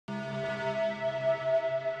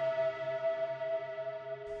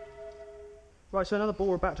Right, so another board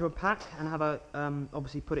we're about to unpack and have a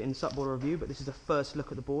obviously put it in SUPboarder review, but this is the first look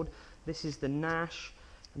at the board. This is the Naish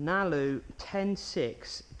Nalu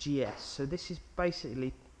 10.6 GS. So this is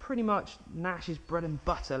basically pretty much Naish's bread and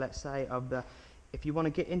butter, let's say, of the, if you want to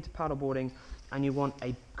get into paddleboarding and you want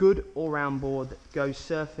a good all-round board that goes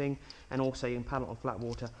surfing and also you can paddle on flat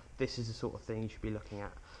water, this is the sort of thing you should be looking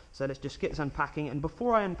at. So let's just get this unpacking, and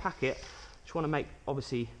before I unpack it, just want to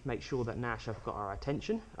obviously make sure that Naish have got our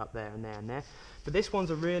attention up there and there and there. But this one's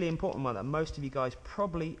a really important one that most of you guys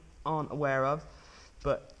probably aren't aware of.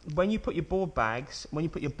 But when you put your board bags, when you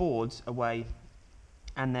put your boards away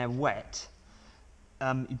and they're wet,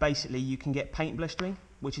 basically you can get paint blistering,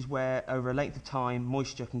 which is where over a length of time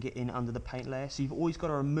moisture can get in under the paint layer. So you've always got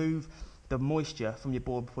to remove the moisture from your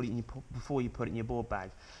board before you put it in your board bag.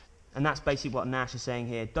 And that's basically what Naish is saying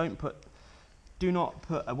here. Do not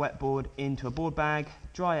put a wet board into a board bag,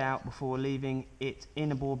 dry out before leaving it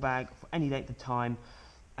in a board bag for any length of time,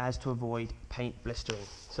 as to avoid paint blistering.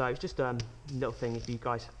 So it's just a little thing if you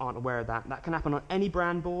guys aren't aware of that. That can happen on any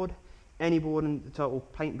brand board, any board in the total,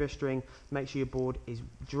 paint blistering. Make sure your board is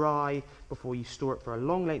dry before you store it for a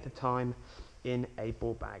long length of time in a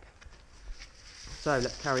board bag. So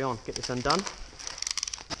let's carry on, get this undone.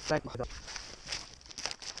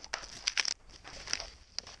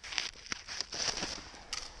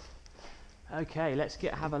 Okay, let's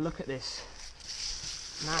have a look at this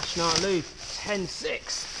Naish Nalu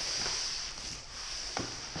 10.6.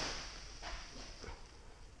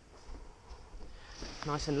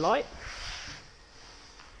 Nice and light.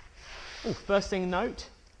 Oh, first thing to note,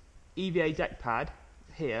 EVA deck pad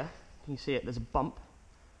here. You can see it, there's a bump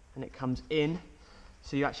and it comes in.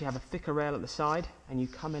 So you actually have a thicker rail at the side and you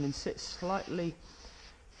come in and sit slightly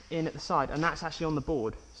in at the side, and that's actually on the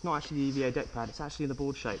board. It's not actually the EVA deck pad, it's actually in the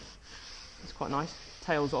board shape. It's quite nice.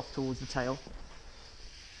 Tail's off towards the tail.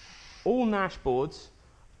 All Naish boards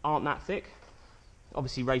aren't that thick.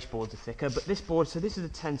 Obviously race boards are thicker, but this board, so this is a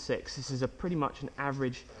 10.6. This is pretty much an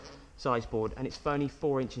average size board, and it's only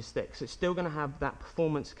 4 inches thick. So it's still going to have that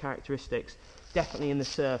performance characteristics, definitely in the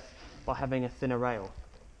surf, by having a thinner rail.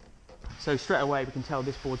 So straight away we can tell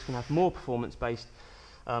this board's going to have more performance-based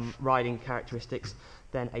riding characteristics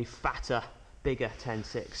than a fatter, bigger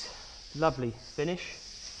 10.6. Lovely finish.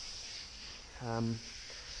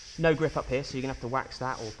 No grip up here, so you're going to have to wax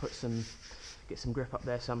that or get some grip up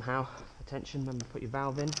there somehow. Attention, remember to put your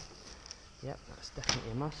valve in. Yep, that's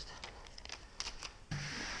definitely a must.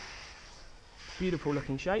 Beautiful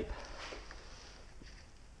looking shape.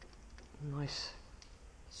 Nice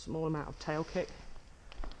small amount of tail kick.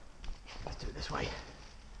 Let's do it this way.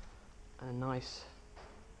 And a nice,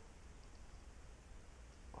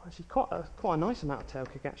 actually quite a nice amount of tail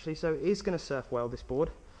kick actually, so it is going to surf well, this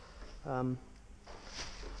board. Let's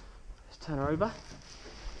turn her over.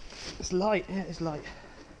 It's light, yeah, it's light.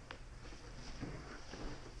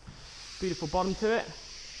 Beautiful bottom to it.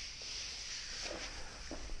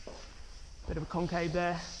 Bit of a concave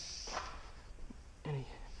there. Any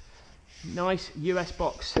nice US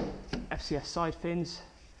box FCS side fins.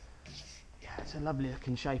 Yeah, it's a lovely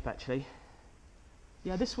looking shape actually.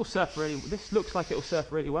 Yeah, this will surf really. This looks like it will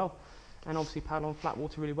surf really well, and obviously paddle on flat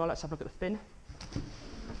water really well. Let's have a look at the fin.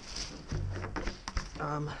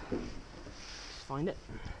 Let's find it.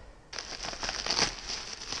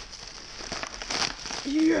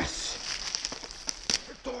 Yes!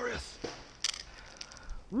 Victorious!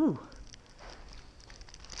 Ooh.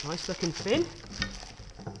 Nice looking fin.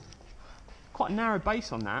 Quite a narrow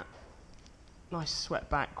base on that. Nice swept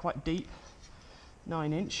back, quite deep.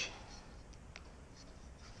 9 inch.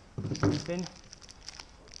 Fin.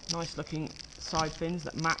 Nice looking side fins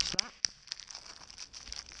that match that.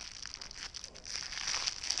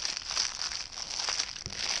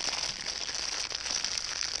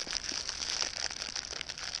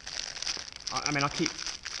 I mean, I keep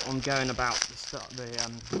on going about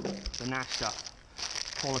the Naish stuff,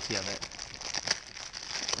 quality of it.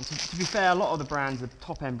 And to be fair, a lot of the brands, the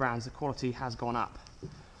top end brands, the quality has gone up.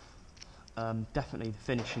 Definitely the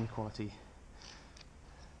finishing quality.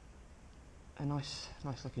 And nice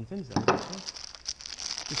looking fins there. Actually.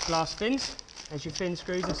 Just glass fins, as your fin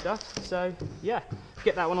screws and stuff. So yeah,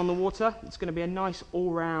 get that one on the water. It's going to be a nice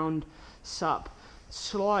all-round SUP,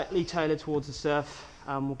 slightly tailored towards the surf.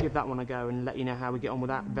 We'll give that one a go and let you know how we get on with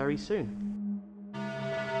that very soon.